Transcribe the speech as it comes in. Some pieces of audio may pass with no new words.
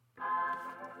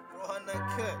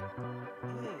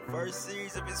uncut. First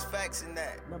series of his facts in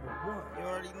that. Number one. You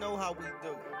already know how we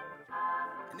do.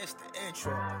 And it's the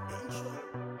intro.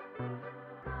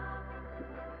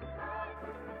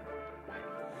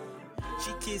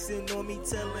 She kissing on me,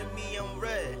 telling me I'm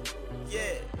red.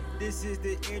 Yeah, this is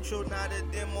the intro, not a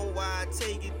demo. Why I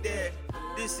take it there?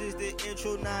 This is the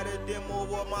intro, not a demo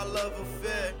of my love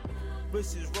affair.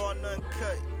 This is raw and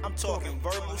uncut. I'm talking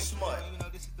verbal smut. You know,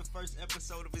 this is the first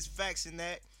episode of his facts in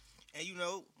that. And you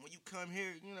know, when you come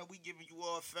here, you know, we giving you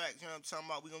all facts. You know what I'm talking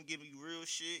about? We gonna give you real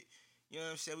shit. You know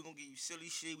what I'm saying? We gonna give you silly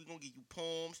shit. We gonna give you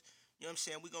poems. You know what I'm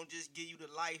saying? We gonna just give you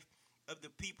the life of the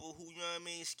people who, you know what I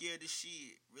mean, scared of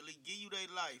shit. Really give you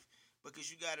their life.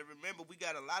 Because you gotta remember, we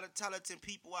got a lot of talented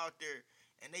people out there.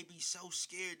 And they be so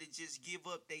scared to just give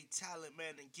up their talent,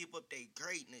 man, and give up their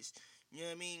greatness. You know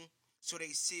what I mean? So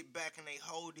they sit back and they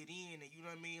hold it in. And you know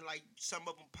what I mean? Like, some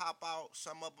of them pop out.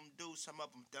 Some of them do. Some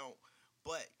of them don't.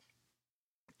 But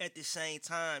at the same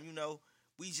time, you know,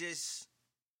 we just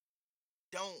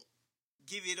don't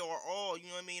give it our all, you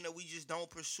know what I mean? Or we just don't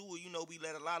pursue it. You know, we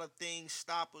let a lot of things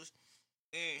stop us.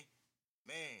 And,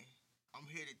 man, I'm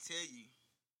here to tell you,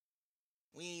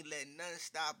 we ain't letting nothing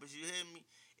stop us, you hear me?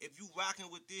 If you rocking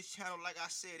with this channel, like I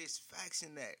said, it's facts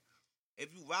in that.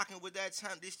 If you rocking with that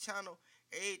channel, this channel,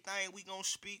 everything we gonna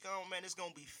speak on, man, it's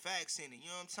gonna be facts in it. You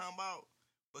know what I'm talking about?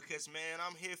 Because, man,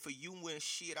 I'm here for you and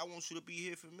shit. I want you to be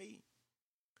here for me.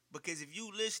 Because if you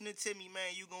listening to me,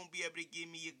 man, you going to be able to give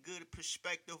me a good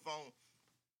perspective on,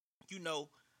 you know,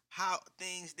 how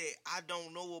things that I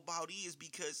don't know about is,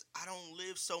 because I don't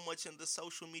live so much in the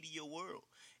social media world.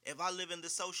 If I live in the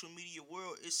social media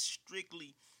world, it's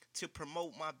strictly to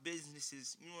promote my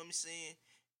businesses, you know what I'm saying?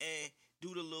 And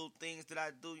do the little things that I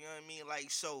do, you know what I mean?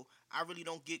 Like, so I really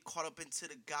don't get caught up into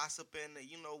the gossip and the,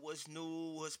 you know, what's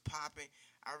new, what's popping.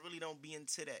 I really don't be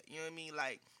into that, you know what I mean?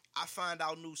 Like, I find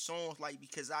out new songs, like,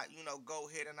 because I, you know, go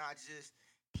ahead and I just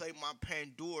play my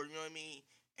Pandora, you know what I mean?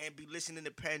 And be listening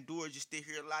to Pandora just to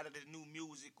hear a lot of the new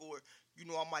music. Or, you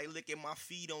know, I might look at my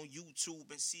feed on YouTube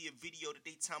and see a video that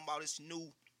they talking about it's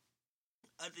new.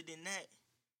 Other than that,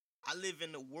 I live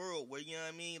in a world where, you know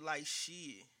what I mean? Like,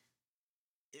 shit,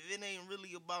 if it ain't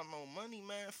really about no money,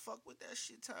 man, fuck what that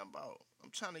shit talking about. I'm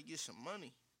trying to get some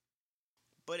money.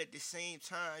 But at the same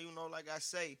time, you know, like I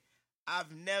say,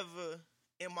 I've never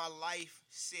in my life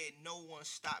said no one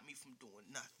stopped me from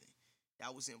doing nothing.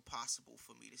 That was impossible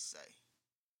for me to say.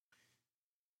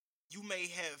 You may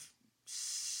have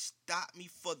stopped me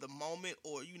for the moment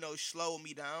or, you know, slowed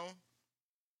me down.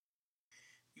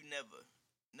 You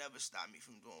never stopped me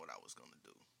from doing what I was going to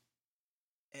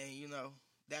do. And, you know,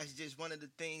 that's just one of the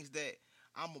things that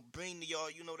I'm going to bring to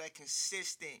y'all, you know, that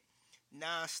consistent,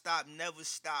 non-stop, never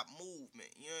stop movement.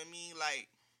 You know what I mean? Like,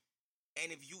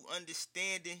 and if you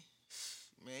understanding,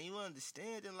 man, you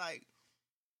understanding, like,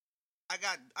 I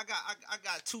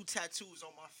got 2 tattoos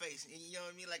on my face, and you know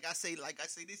what I mean. Like I say,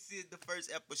 this is the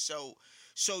first episode,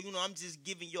 so you know I'm just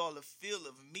giving y'all a feel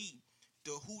of me,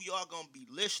 to who y'all gonna be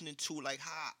listening to, like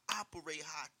how I operate,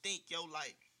 how I think, yo,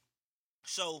 like.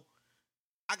 So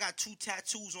I got 2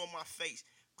 tattoos on my face.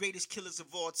 Greatest killers of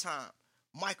all time,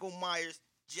 Michael Myers,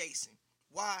 Jason.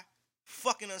 Why?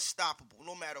 Fucking unstoppable.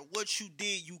 No matter what you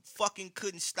did, you fucking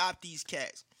couldn't stop these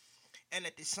cats. And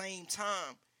at the same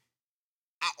time,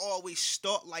 I always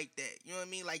start like that. You know what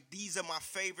I mean? Like, these are my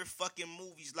favorite fucking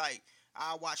movies. Like,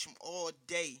 I watch them all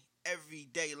day, every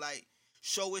day. Like,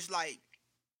 so it's like,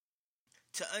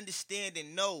 to understand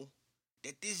and know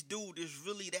that this dude is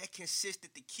really that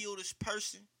consistent to kill this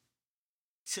person,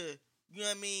 to, you know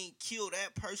what I mean, kill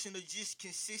that person, to just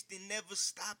consistent, never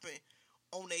stopping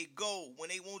on their goal. When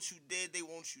they want you dead, they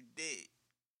want you dead.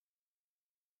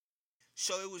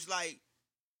 So it was like,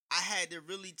 I had to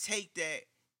really take that,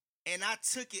 and I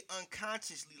took it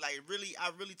unconsciously. Like, really,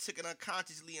 I really took it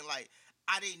unconsciously, and like,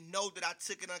 I didn't know that I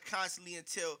took it unconsciously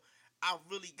until I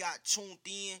really got tuned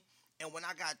in. And when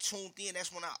I got tuned in,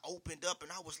 that's when I opened up,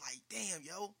 and I was like, damn,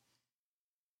 yo,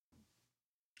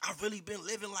 I've really been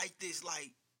living like this,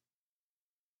 like,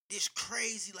 this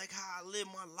crazy, like how I live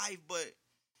my life. But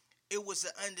it was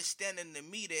an understanding to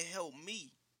me that helped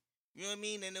me. You know what I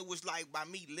mean? And it was like, by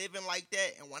me living like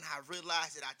that, and when I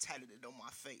realized it, I tatted it on my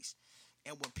face.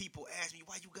 And when people ask me,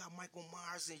 why you got Michael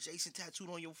Myers and Jason tattooed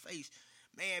on your face?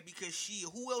 Man, because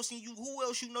who else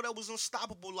you know that was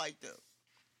unstoppable like that?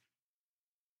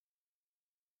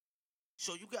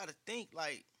 So you gotta think,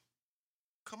 like,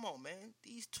 come on, man.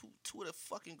 These two of the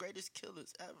fucking greatest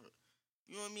killers ever.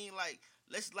 You know what I mean? Like,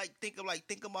 let's think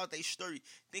about their story.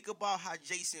 Think about how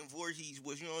Jason Voorhees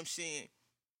was, you know what I'm saying,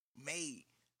 made.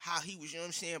 How he was, you know what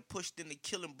I'm saying, pushed into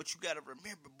killing. But you gotta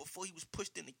remember, before he was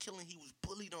pushed into killing, he was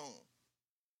bullied on.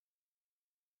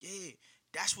 Yeah,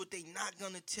 that's what they not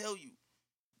gonna tell you.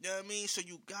 You know what I mean? So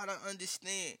you gotta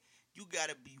understand. You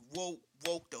gotta be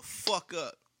woke the fuck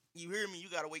up. You hear me? You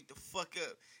gotta wake the fuck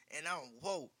up. And I'm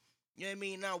woke. You know what I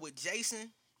mean? Now with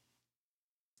Jason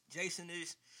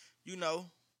is, you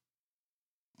know,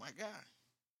 my guy.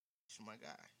 He's my guy.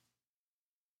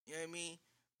 You know what I mean?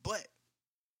 But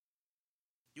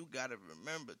you gotta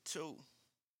remember too,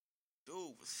 dude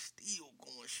was still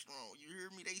going strong. You hear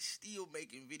me? They still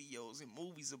making videos and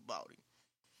movies about him.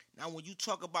 Now when you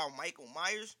talk about Michael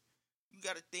Myers, you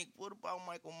gotta think, what about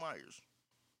Michael Myers?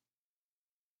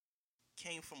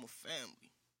 Came from a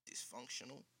family,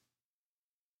 dysfunctional,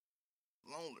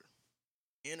 loner,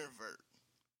 introvert.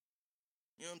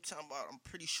 You know what I'm talking about? I'm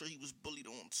pretty sure he was bullied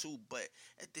on too, but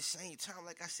at the same time,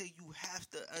 like I said, you have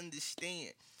to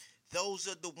understand, those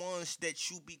are the ones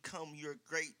that you become your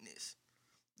greatness.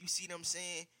 You see what I'm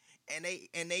saying? And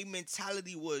they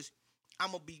mentality was,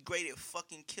 I'm gonna be great at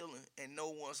fucking killing, and no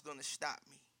one's gonna stop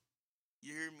me.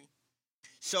 You hear me?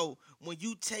 So when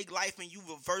you take life and you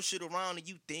reverse it around and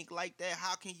you think like that,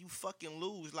 how can you fucking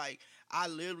lose? Like, I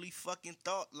literally fucking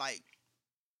thought, like,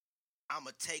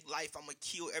 I'ma take life, I'ma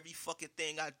kill every fucking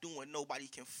thing I do and nobody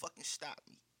can fucking stop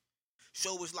me.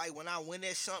 So it was like when I win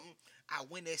at something, I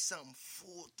win at something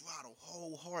full throttle,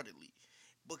 wholeheartedly.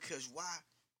 Because why?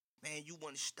 Man, you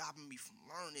wasn't stopping me from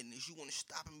learning this. You wasn't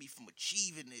stopping me from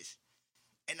achieving this.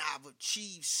 And I've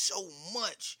achieved so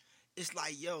much. It's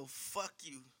like, yo, fuck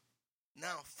you.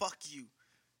 Now, fuck you.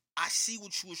 I see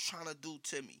what you was trying to do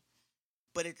to me.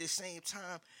 But at the same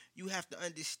time, you have to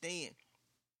understand,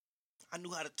 I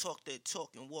knew how to talk that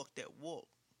talk and walk that walk.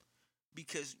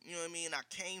 Because, you know what I mean, I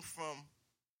came from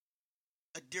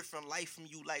a different life from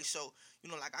you. Like, so, you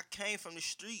know, like I came from the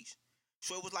streets.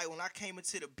 So it was like when I came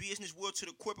into the business world, to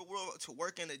the corporate world, to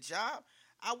work in a job,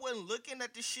 I wasn't looking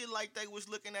at the shit like they was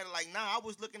looking at it. Like, nah, I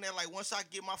was looking at it like, once I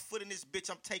get my foot in this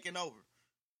bitch, I'm taking over.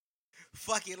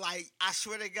 Fuck it, like, I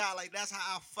swear to God, like, that's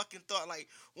how I fucking thought. Like,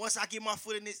 once I get my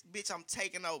foot in this bitch, I'm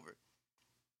taking over.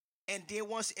 And then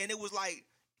and it was like,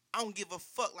 I don't give a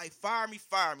fuck. Like, fire me,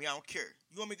 I don't care.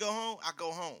 You want me to go home? I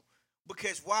go home.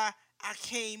 Because why? I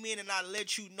came in and I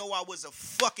let you know I was a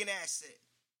fucking asset.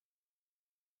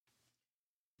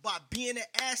 By being an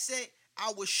asset,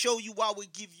 I would show you I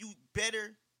would give you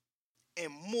better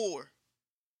and more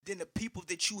than the people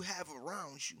that you have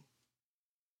around you.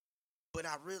 But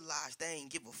I realized they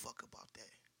ain't give a fuck about that.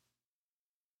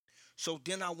 So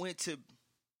then I went to,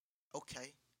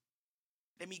 okay,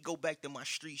 let me go back to my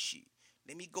street shit.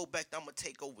 Let me go back to, I'm going to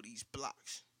take over these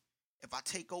blocks. If I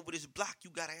take over this block, you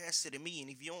got to answer to me. And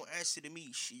if you don't answer to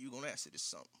me, shit, you going to answer to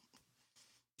something.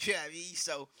 You know what I mean?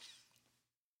 So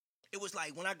it was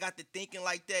like when I got to thinking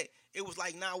like that, it was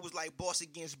like now it was like boss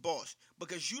against boss.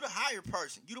 Because you the hired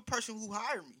person. You the person who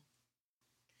hired me.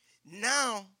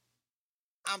 Now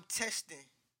I'm testing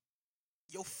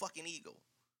your fucking ego.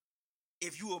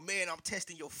 If you a man, I'm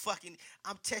testing your fucking,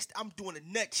 I'm doing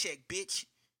a nut check, bitch.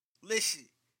 Listen.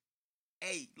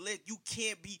 Hey, look, you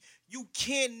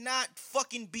cannot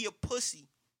fucking be a pussy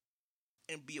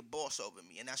and be a boss over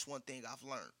me. And that's one thing I've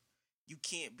learned. You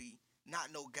can't be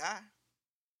not no guy.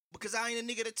 Because I ain't a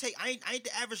nigga to I ain't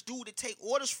the average dude to take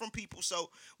orders from people. So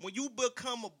when you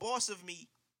become a boss of me,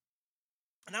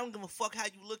 and I don't give a fuck how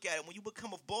you look at it, when you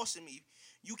become a boss of me,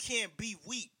 you can't be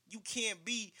weak. You can't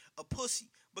be a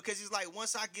pussy. Because it's like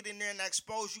once I get in there and I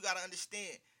expose, you gotta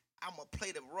understand, I'ma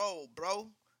play the role, bro.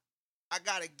 I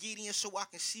gotta get in so I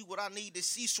can see what I need to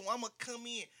see. So I'ma come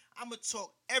in. I'ma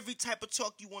talk every type of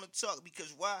talk you wanna talk.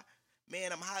 Because why?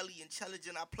 Man, I'm highly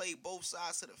intelligent. I play both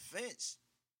sides of the fence.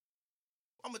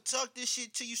 I'ma talk this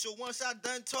shit to you. So once I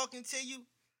done talking to you,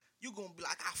 you gonna be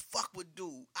like, I fuck with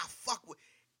dude. I fuck with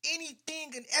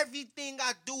anything and everything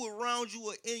I do around you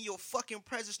or in your fucking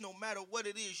presence, no matter what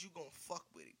it is, you gonna fuck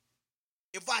with it.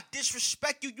 If I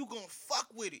disrespect you, you gonna fuck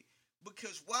with it.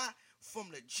 Because why?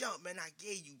 From the jump, man, I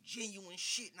gave you genuine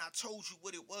shit and I told you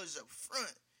what it was up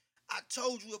front. I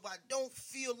told you if I don't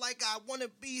feel like I want to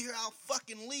be here, I'll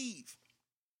fucking leave.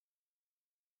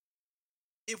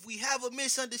 If we have a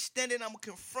misunderstanding, I'm going to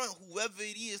confront whoever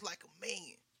it is like a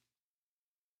man.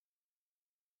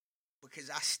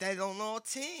 Because I stand on all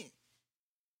 10.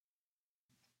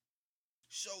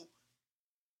 So,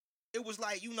 it was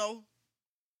like, you know,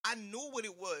 I knew what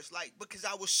it was. Like, because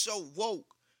I was so woke.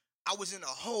 I was in a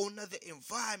whole nother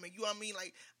environment. You know what I mean?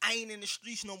 Like, I ain't in the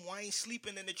streets no more. I ain't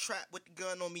sleeping in the trap with the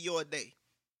gun on me all day.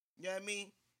 You know what I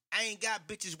mean? I ain't got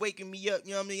bitches waking me up,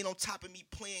 you know what I mean, on top of me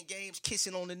playing games,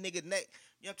 kissing on the nigga neck.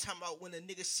 You know what I'm talking about, when the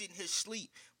nigga sitting here sleep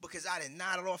because I done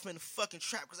nodded off in the fucking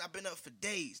trap because I've been up for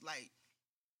days. Like,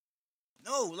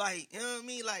 no, like, you know what I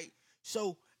mean? Like,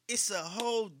 so it's a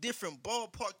whole different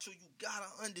ballpark to you gotta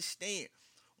understand.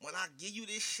 When I give you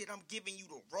this shit, I'm giving you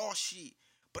the raw shit.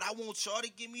 But I want y'all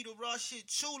to give me the raw shit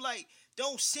too. Like,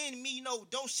 don't send me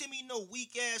no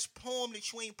weak ass poem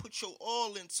that you ain't put your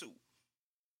all into.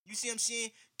 You see what I'm saying?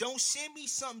 Don't send me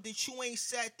something that you ain't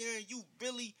sat there and you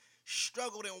really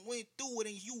struggled and went through it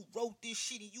and you wrote this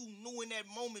shit and you knew in that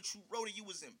moment you wrote it, you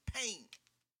was in pain.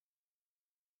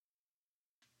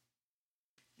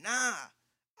 Nah,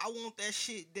 I want that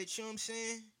shit that, you know what I'm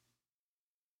saying?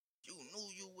 You knew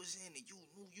you was in it. You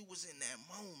knew you was in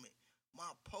that moment. My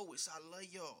poets, I love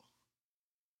y'all.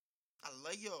 I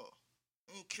love y'all.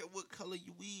 I don't care what color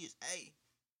you is. Hey,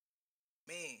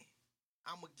 man,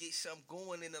 I'ma get something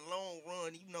going in the long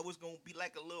run. You know it's gonna be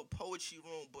like a little poetry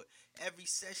room, but every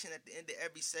session, at the end of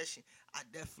every session, I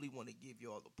definitely want to give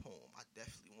y'all a poem. I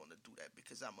definitely want to do that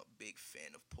because I'm a big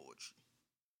fan of poetry.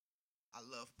 I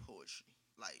love poetry.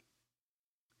 Like,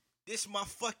 this my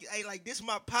fucking, hey, like, this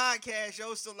my podcast,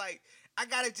 yo. So, like, I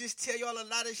gotta just tell y'all a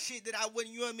lot of shit that I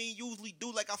wouldn't, you know what I mean, usually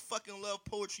do. Like, I fucking love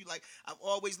poetry. Like, I've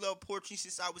always loved poetry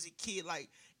since I was a kid. Like,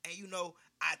 and, you know,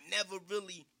 I never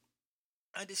really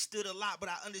understood a lot, but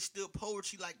I understood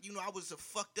poetry. Like, you know, I was a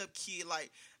fucked up kid.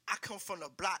 Like, I come from the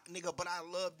block, nigga, but I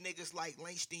love niggas like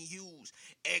Langston Hughes,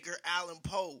 Edgar Allan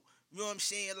Poe. You know what I'm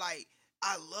saying? Like,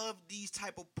 I love these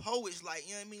type of poets. Like,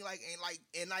 you know what I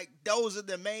mean? Like, those are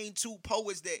the main two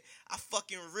poets that I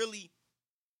fucking really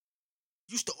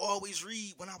used to always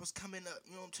read when I was coming up.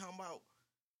 You know what I'm talking about?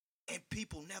 And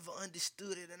people never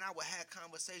understood it, and I would have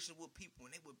conversations with people,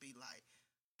 and they would be like,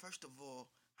 first of all,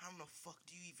 how the fuck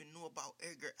do you even know about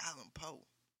Edgar Allan Poe?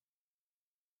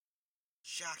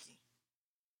 Shocking.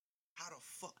 How the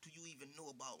fuck do you even know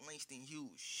about Langston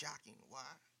Hughes? Shocking. Why?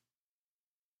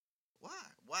 Why?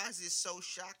 Why is it so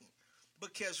shocking?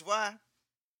 Because why?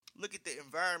 Look at the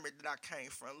environment that I came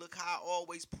from. Look how I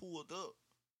always pulled up.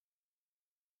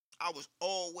 I was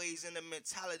always in the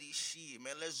mentality, shit,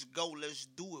 man, let's go, let's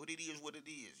do it. It is what it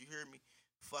is. You hear me?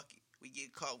 Fuck it. We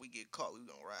get caught, we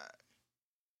gonna ride.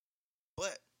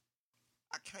 But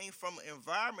I came from an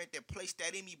environment that placed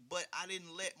that in me, but I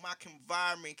didn't let my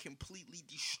environment completely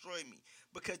destroy me.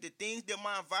 Because the things that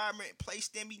my environment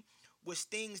placed in me was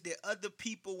things that other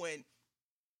people and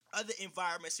other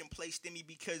environments in placed in me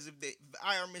because of the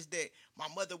environments that my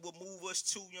mother would move us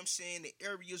to, you know what I'm saying, the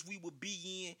areas we would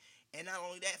be in. And not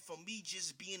only that, for me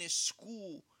just being in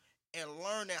school and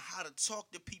learning how to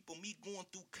talk to people, me going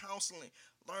through counseling,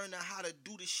 learning how to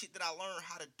do the shit that I learned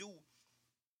how to do.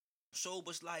 So it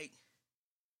was like,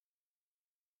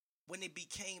 when it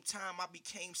became time, I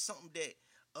became something that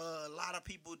a lot of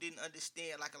people didn't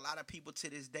understand. Like, a lot of people to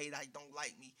this day, like, don't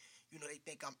like me. You know, they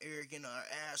think I'm arrogant or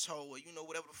an asshole or, you know,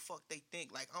 whatever the fuck they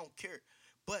think. Like, I don't care.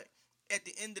 But at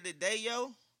the end of the day,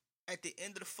 yo, at the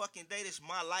end of the fucking day, this is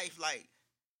my life. Like,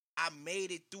 I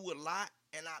made it through a lot.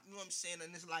 And you know what I'm saying?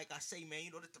 And it's like I say, man,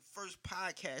 you know, that's the first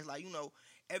podcast. Like, you know,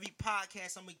 every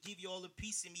podcast, I'm going to give you all a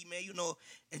piece of me, man, you know,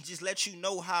 and just let you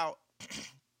know how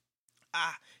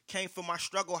I came from my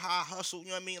struggle, how I hustle, you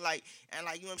know what I mean? Like, and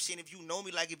like, you know what I'm saying? If you know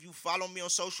me, like, if you follow me on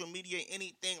social media,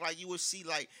 anything, like, you will see,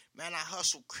 like, man, I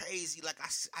hustle crazy. Like,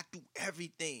 I do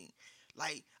everything.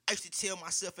 Like, I used to tell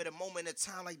myself at a moment in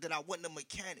time, like, that I wasn't a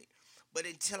mechanic. But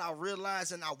until I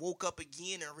realized and I woke up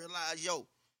again and realized, yo,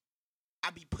 I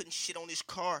be putting shit on this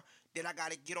car that I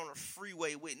got to get on the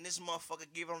freeway with. And this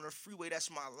motherfucker get on the freeway,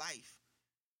 that's my life.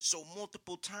 So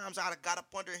multiple times I got up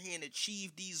under here and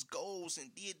achieved these goals and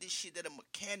did this shit that a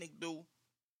mechanic do.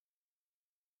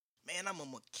 Man, I'm a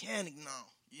mechanic now.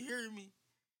 You hear me?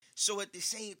 So at the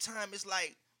same time, it's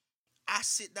like I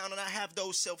sit down and I have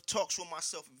those self-talks with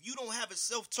myself. If you don't have a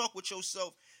self-talk with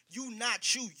yourself, you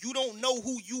not you. You don't know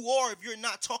who you are if you're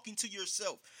not talking to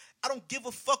yourself. I don't give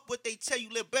a fuck what they tell you.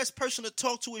 The best person to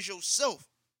talk to is yourself.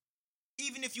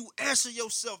 Even if you answer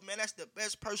yourself, man, that's the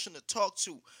best person to talk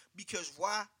to. Because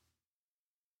why?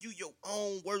 You your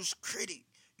own worst critic.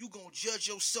 You gonna judge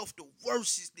yourself the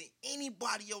worstest than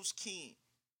anybody else can.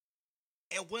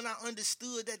 And when I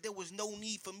understood that there was no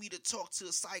need for me to talk to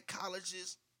a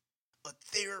psychologist, a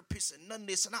therapist, and none of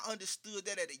this, and I understood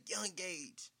that at a young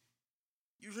age.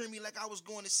 You hear me? Like, I was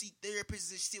going to see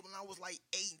therapists and shit when I was like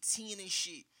 18 and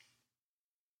shit.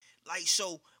 Like,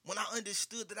 so when I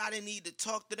understood that I didn't need to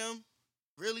talk to them,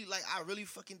 really, like, I really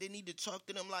fucking didn't need to talk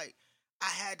to them. Like, I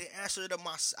had the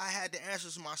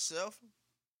answers myself.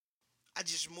 I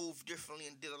just moved differently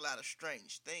and did a lot of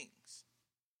strange things.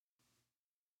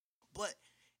 But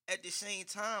at the same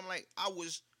time, like, I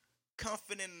was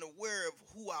confident and aware of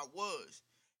who I was.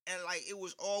 And, like, it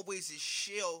was always a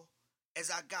shell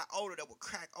as I got older that would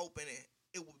crack open and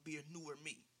it would be a newer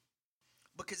me.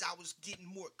 Because I was getting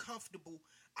more comfortable.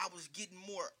 I was getting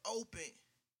more open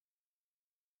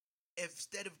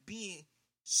instead of being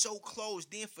so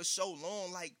closed in for so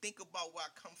long. Like, think about where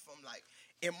I come from. Like,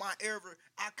 in my era,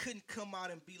 I couldn't come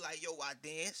out and be like, yo, I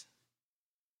dance.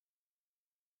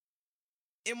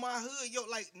 In my hood, yo,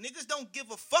 like, niggas don't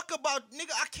give a fuck about,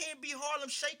 nigga, I can't be Harlem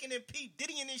Shaking and P.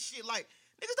 Diddy and this shit. Like,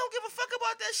 niggas don't give a fuck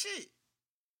about that shit.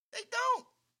 They don't.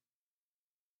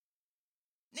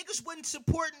 Niggas wasn't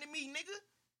supporting me, nigga.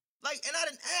 Like, and I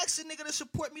didn't ask a nigga to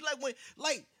support me. Like, when,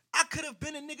 like, I could have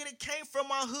been a nigga that came from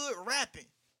my hood rapping.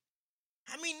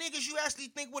 How many niggas you actually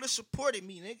think would have supported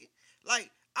me, nigga? Like,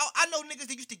 I know niggas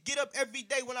that used to get up every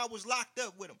day when I was locked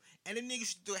up with them. And them niggas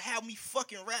used to have me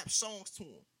fucking rap songs to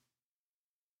them.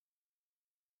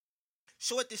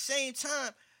 So at the same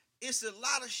time, it's a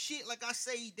lot of shit, like I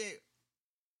say, that,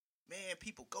 man,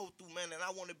 people go through, man. And I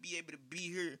want to be able to be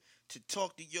here to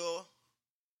talk to y'all.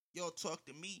 Y'all talk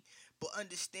to me. But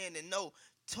understand and know,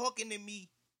 talking to me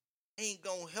ain't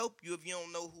gonna help you if you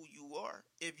don't know who you are.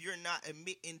 If you're not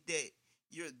admitting that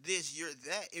you're this, you're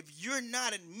that. If you're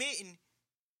not admitting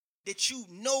that you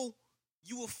know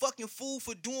you a fucking fool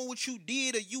for doing what you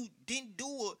did, or you didn't do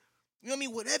it, you know what I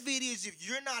mean? Whatever it is, if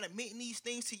you're not admitting these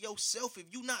things to yourself, if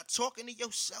you're not talking to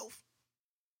yourself,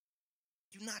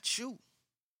 you're not you.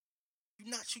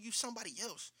 You're not you, you somebody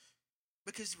else.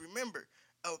 Because remember,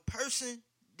 a person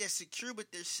that's secure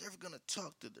with themselves gonna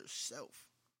talk to themselves.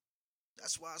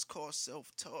 That's why it's called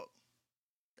self-talk.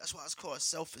 That's why it's called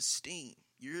self-esteem.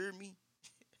 You hear me?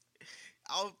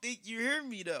 I don't think you hear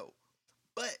me, though.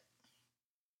 But,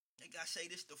 like I say,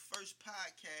 this is the first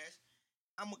podcast.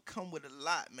 I'm going to come with a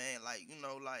lot, man. Like, you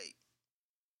know, like,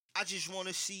 I just want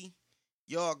to see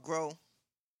y'all grow.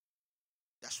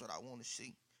 That's what I want to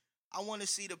see. I want to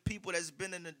see the people that's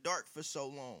been in the dark for so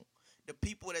long. The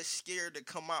people that's scared to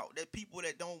come out. The people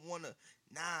that don't want to,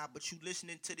 but you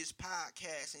listening to this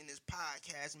podcast, and this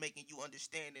podcast making you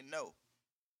understand and know.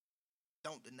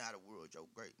 Don't deny the world your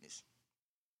greatness.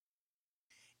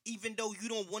 Even though you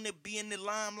don't want to be in the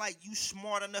limelight, you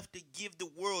smart enough to give the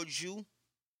world you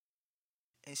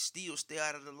and still stay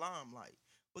out of the limelight.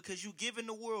 Because you giving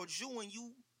the world you and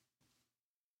you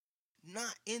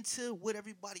not into what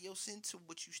everybody else into,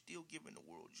 but you still giving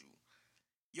the world you.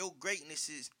 Your greatness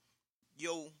is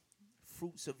your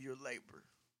fruits of your labor,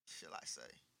 shall I say.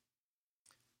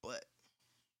 But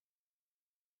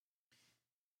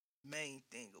main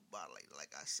thing about it, like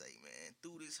I say, man,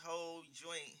 through this whole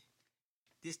joint,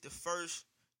 this the first,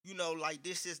 you know, like,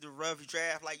 this is the rough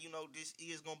draft. Like, you know, this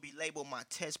is going to be labeled my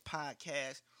test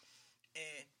podcast.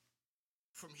 And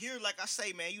from here, like I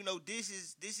say, man, you know, this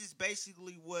is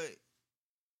basically what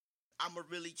I'm going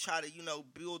to really try to, you know,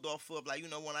 build off of. Like, you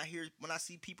know, when I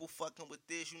see people fucking with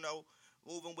this, you know,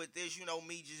 moving with this, you know,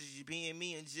 me just being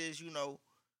me and just, you know,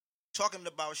 talking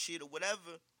about shit or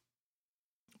whatever.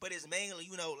 But it's mainly,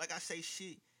 you know, like I say,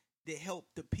 shit that help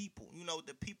the people, you know,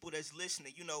 the people that's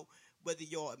listening, you know, whether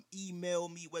y'all email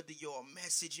me, whether y'all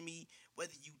message me,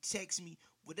 whether you text me,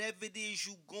 whatever it is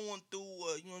you going through,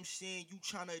 you know what I'm saying, you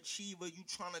trying to achieve or you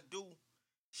trying to do,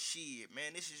 shit,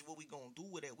 man, this is what we gonna do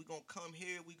with it. We gonna come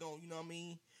here, we gonna, you know what I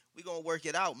mean, we gonna work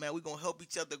it out, man. We gonna help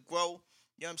each other grow,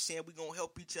 you know what I'm saying, we gonna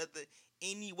help each other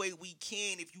any way we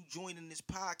can if you join in this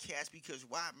podcast, because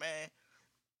why, man,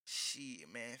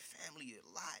 shit, man, family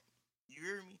a lot, you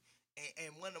hear me?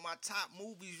 And one of my top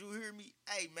movies, you hear me?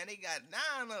 Hey, man, they got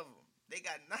 9 of them. They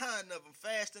got 9 of them,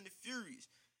 Fast and the Furious.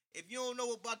 If you don't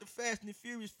know about the Fast and the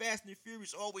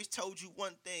Furious always told you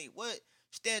one thing. What?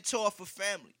 Stand tall for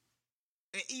family.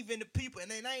 And even the people,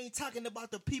 and then I ain't talking about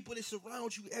the people that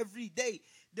surround you every day.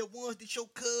 The ones that your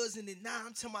cousin, and now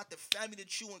I'm talking about the family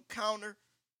that you encounter.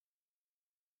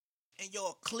 And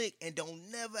y'all click and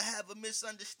don't never have a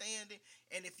misunderstanding.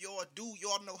 And if y'all do,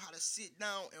 y'all know how to sit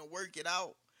down and work it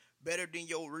out better than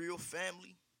your real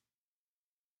family.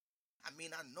 I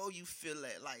mean, I know you feel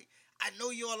that. Like, I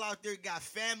know y'all out there got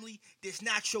family that's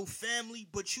not your family,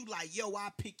 but you like, yo, I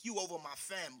pick you over my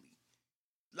family.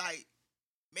 Like,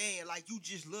 man, like, you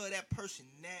just love that person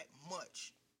that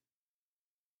much.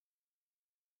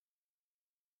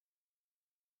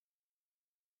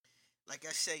 Like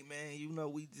I say, man, you know,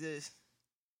 we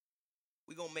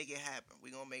gonna make it happen.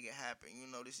 We gonna make it happen.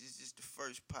 You know, this is just the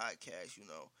first podcast, you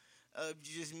know.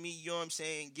 Just me, you know what I'm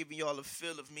saying, giving y'all a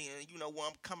feel of me and, you know, where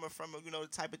I'm coming from, and, you know, the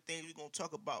type of things we're going to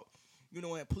talk about. You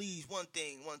know, and please, one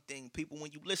thing, people,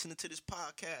 when you listening to this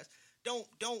podcast,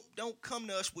 don't come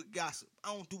to us with gossip.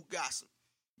 I don't do gossip.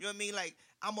 You know what I mean? Like,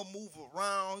 I'm going to move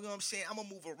around, you know what I'm saying? I'm going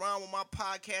to move around with my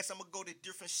podcast. I'm going to go to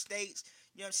different states.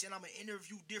 You know what I'm saying? I'm going to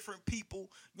interview different people.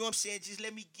 You know what I'm saying? Just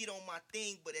let me get on my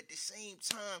thing, but at the same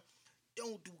time,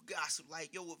 don't do gossip.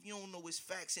 Like, yo, if you don't know what's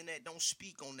facts in that, don't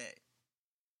speak on that.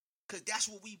 Cause that's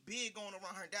what we big on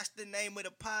around here. That's the name of the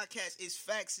podcast. It's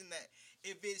facts in that.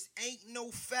 If it ain't no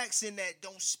facts in that,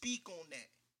 don't speak on that.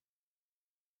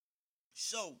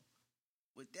 So,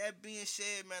 with that being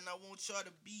said, man, I want y'all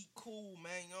to be cool,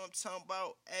 man. You know what I'm talking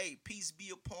about? Hey, peace be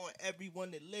upon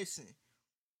everyone that listen.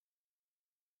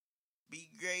 Be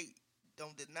great.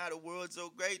 Don't deny the world's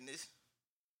of greatness.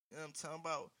 You know what I'm talking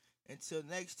about? Until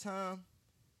next time,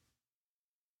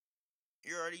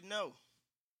 you already know.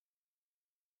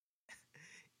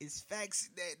 It's facts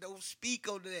that, don't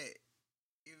speak on that.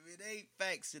 If it ain't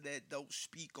facts of that, don't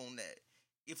speak on that.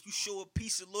 If you show a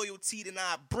piece of loyalty, then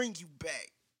I'll bring you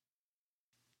back.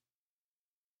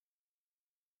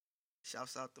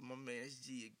 Shouts out to my man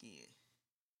SG again.